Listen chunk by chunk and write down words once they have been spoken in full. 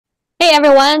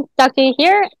everyone, Dr.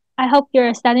 here. I hope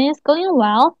your studying is going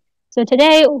well. So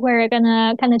today we're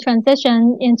gonna kind of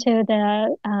transition into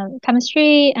the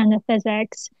chemistry and the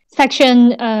physics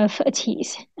section of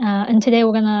TEAS. And today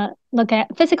we're gonna look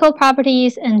at physical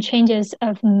properties and changes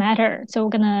of matter. So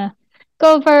we're gonna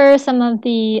go over some of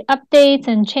the updates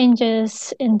and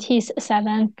changes in TEAS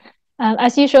 7.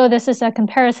 As usual, this is a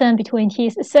comparison between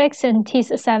TEAS 6 and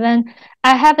TEAS 7.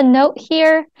 I have a note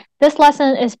here. This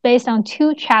lesson is based on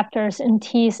 2 chapters in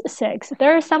TEAS 6.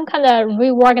 There is some kind of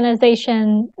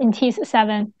reorganization in TEAS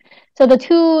 7. So the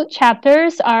 2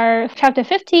 chapters are Chapter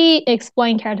 50,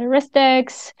 Explain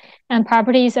Characteristics and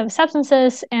Properties of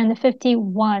Substances, and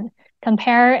 51,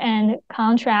 Compare and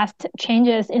Contrast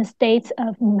Changes in States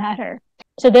of Matter.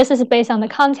 So this is based on the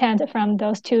content from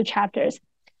those 2 chapters.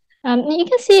 You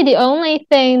can see the only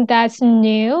thing that's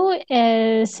new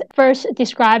is first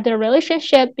describe the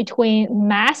relationship between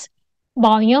mass,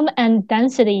 volume, and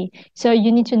density. So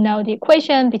you need to know the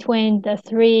equation between the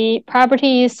 3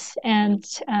 properties and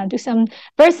do some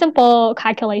very simple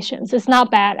calculations. It's not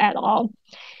bad at all.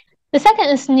 The second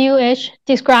is newish,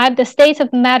 describe the states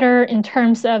of matter in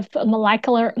terms of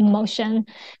molecular motion.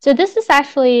 So this is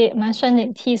actually mentioned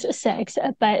in TEAS 6,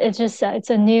 but it's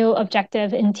a new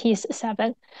objective in TEAS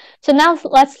 7. So now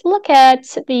let's look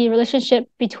at the relationship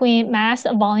between mass,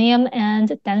 volume,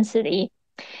 and density.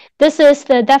 This is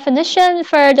the definition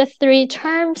for the 3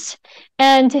 terms,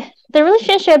 and the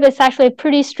relationship is actually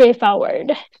pretty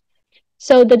straightforward.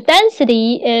 So the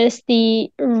density is the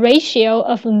ratio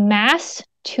of mass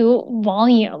to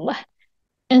volume.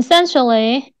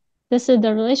 Essentially, this is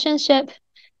the relationship.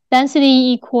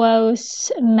 Density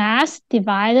equals mass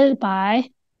divided by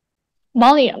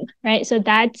volume, right? So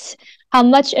that's how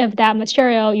much of that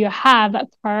material you have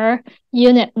per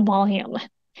unit volume.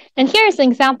 And here's an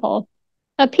example.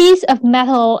 A piece of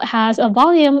metal has a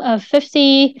volume of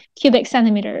 50 cubic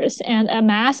centimeters and a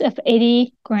mass of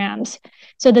 80 grams.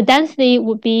 So the density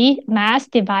would be mass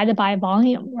divided by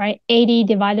volume, right? 80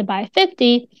 divided by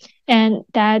 50, and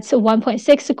that's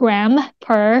 1.6 gram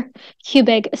per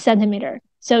cubic centimeter.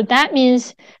 So that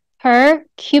means per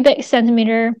cubic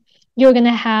centimeter, you're going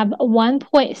to have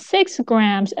 1.6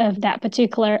 grams of that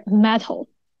particular metal.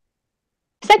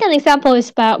 Second example is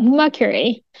about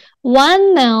mercury.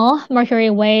 1 ml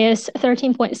mercury weighs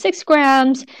 13.6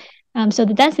 grams. So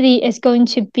the density is going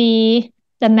to be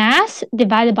the mass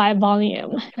divided by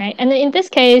volume, right? And in this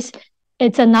case,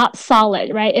 it's not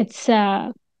solid, right? It's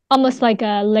almost like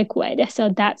a liquid. So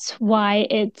that's why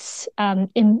it's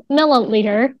in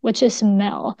milliliter, which is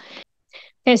mil.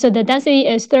 Okay, so the density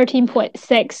is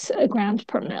 13.6 grams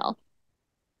per mil.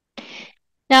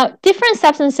 Now, different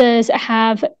substances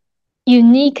have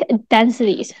unique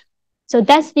densities. So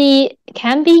density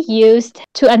can be used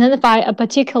to identify a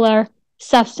particular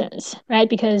substance, right?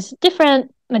 Because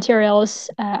different materials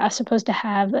are supposed to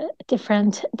have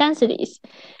different densities.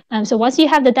 So once you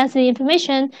have the density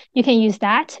information, you can use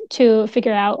that to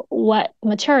figure out what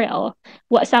material,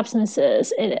 what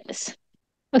substances it is.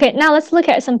 Okay, now let's look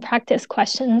at some practice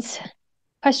questions.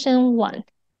 Question 1.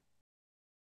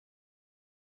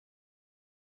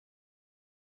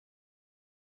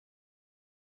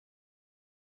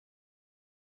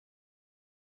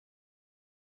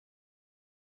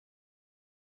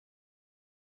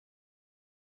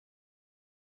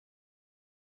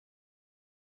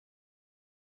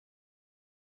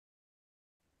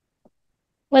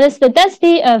 What is the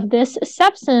density of this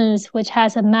substance, which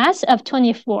has a mass of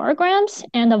 24 grams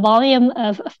and a volume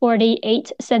of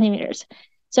 48 centimeters?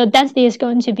 So density is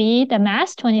going to be the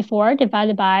mass, 24,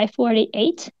 divided by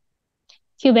 48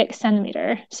 cubic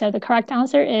centimeter. So the correct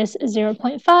answer is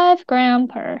 0.5 gram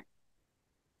per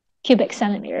cubic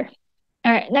centimeter.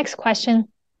 All right, next question.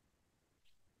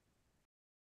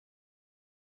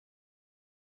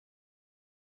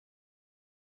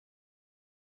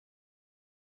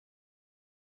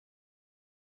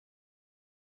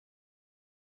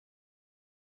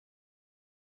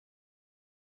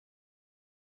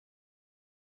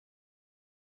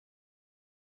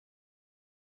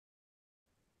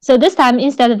 So this time,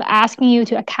 instead of asking you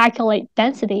to calculate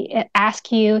density, it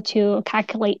asks you to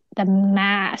calculate the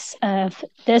mass of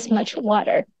this much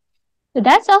water. So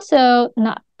that's also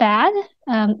not bad.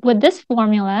 With this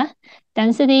formula,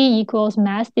 density equals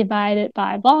mass divided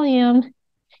by volume.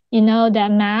 You know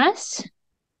that mass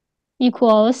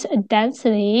equals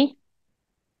density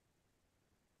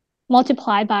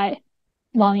multiplied by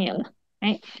volume,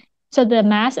 right? So the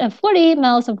mass of 40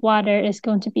 mL of water is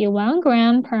going to be 1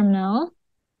 gram per ml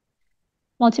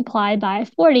multiplied by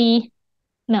 40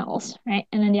 mLs, right?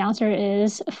 And then the answer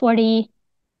is 40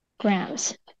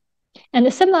 grams.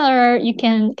 And similar, you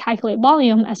can calculate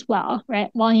volume as well, right?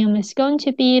 Volume is going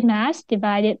to be mass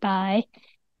divided by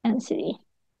density.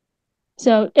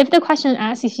 So if the question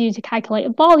asks you to calculate a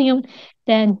volume,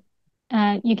 then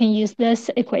you can use this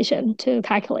equation to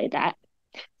calculate that.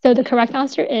 So the correct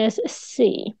answer is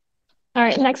C. All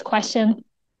right, next question.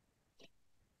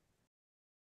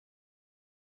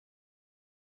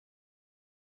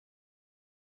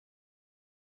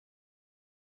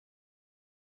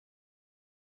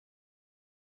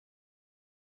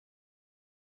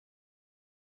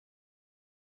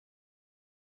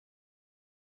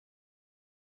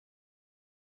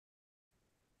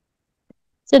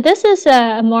 So this is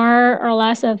more or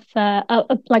less of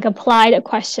like applied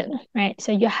question, right?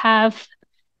 So you have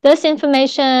this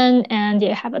information and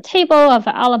you have a table of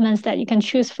elements that you can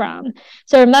choose from.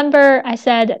 So remember I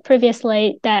said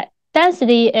previously that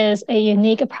density is a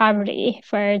unique property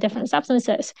for different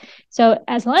substances. So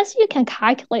as long as you can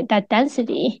calculate that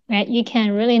density, right, you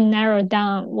can really narrow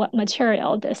down what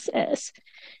material this is.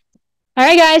 All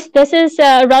right, guys, this is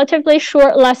a relatively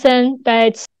short lesson,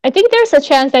 but I think there's a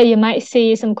chance that you might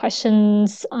see some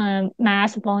questions on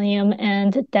mass, volume,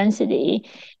 and density.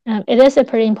 It is a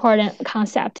pretty important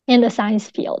concept in the science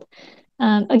field.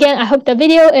 Again, I hope the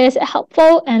video is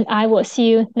helpful, and I will see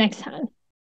you next time.